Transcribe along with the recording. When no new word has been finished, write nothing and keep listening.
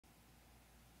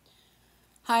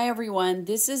Hi everyone,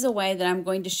 this is a way that I'm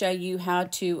going to show you how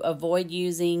to avoid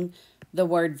using the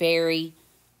word very,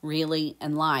 really,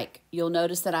 and like. You'll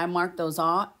notice that I marked those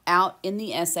out in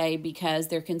the essay because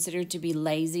they're considered to be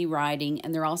lazy writing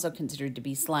and they're also considered to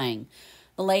be slang.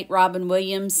 The late Robin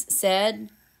Williams said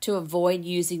to avoid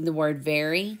using the word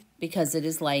very because it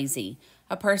is lazy.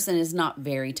 A person is not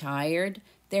very tired,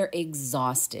 they're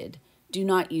exhausted. Do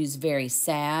not use very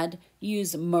sad,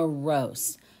 use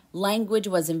morose. Language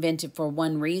was invented for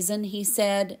one reason, he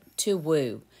said, to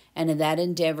woo, and in that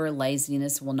endeavor,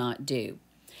 laziness will not do.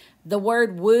 The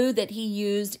word woo that he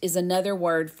used is another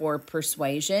word for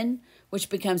persuasion, which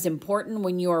becomes important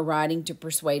when you are writing to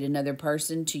persuade another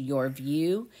person to your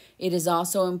view. It is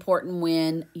also important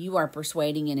when you are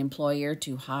persuading an employer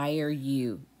to hire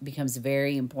you. It becomes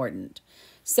very important.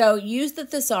 So use the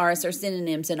thesaurus or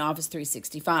synonyms in Office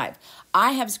 365.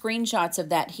 I have screenshots of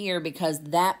that here because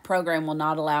that program will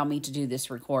not allow me to do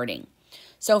this recording.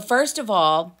 So first of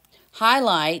all,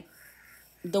 highlight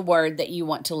the word that you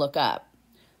want to look up.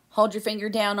 Hold your finger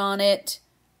down on it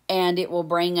and it will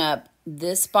bring up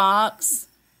this box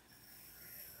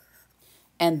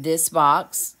and this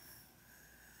box.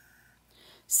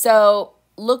 So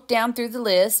look down through the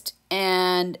list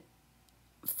and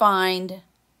find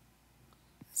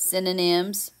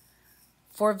synonyms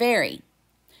for very.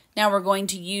 Now we're going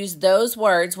to use those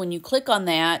words. When you click on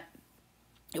that,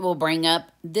 it will bring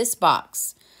up this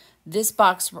box. This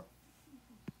box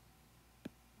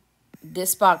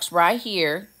right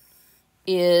here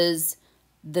is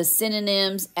the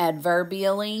synonyms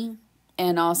adverbially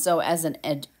and also as an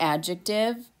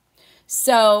adjective.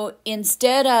 So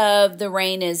instead of the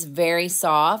rain is very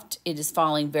soft, it is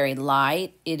falling very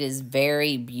light, it is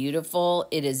very beautiful,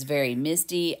 it is very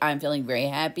misty, I'm feeling very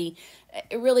happy.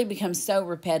 It really becomes so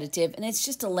repetitive and it's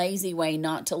just a lazy way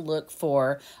not to look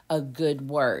for a good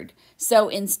word. So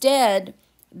instead,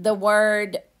 the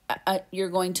word you're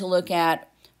going to look at,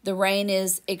 the rain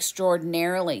is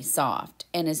extraordinarily soft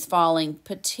and is falling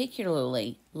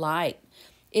particularly light.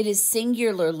 It is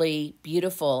singularly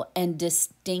beautiful and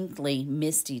distinctly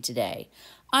misty today.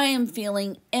 I am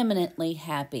feeling eminently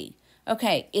happy.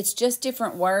 Okay, it's just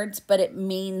different words, but it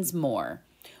means more.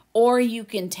 Or you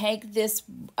can take this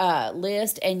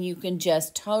list and you can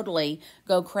just totally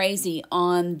go crazy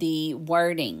on the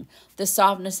wording. The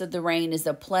softness of the rain is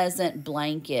a pleasant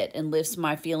blanket and lifts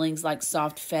my feelings like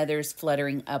soft feathers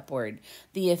fluttering upward.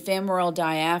 The ephemeral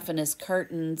diaphanous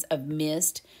curtains of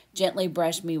mist gently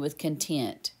brush me with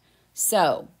content.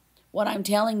 So, what I'm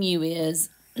telling you is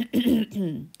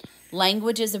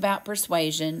language is about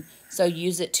persuasion, so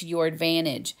use it to your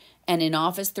advantage. And in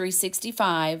Office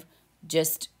 365,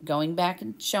 just going back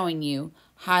and showing you,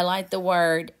 highlight the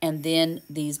word, and then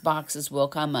these boxes will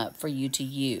come up for you to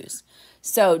use.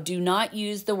 So do not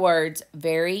use the words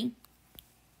very,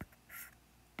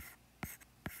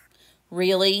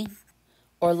 really,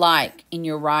 or like in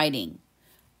your writing.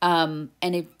 And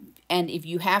if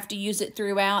you have to use it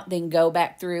throughout, then go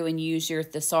back through and use your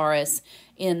thesaurus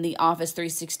in the Office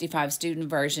 365 student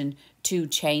version to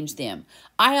change them.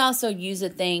 I also use a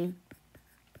thing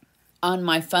on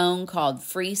my phone called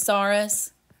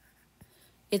Freesaurus.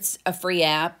 It's a free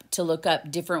app to look up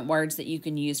different words that you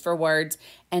can use for words,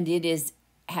 and it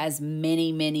has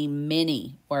many, many,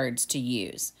 many words to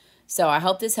use. So I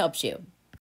hope this helps you.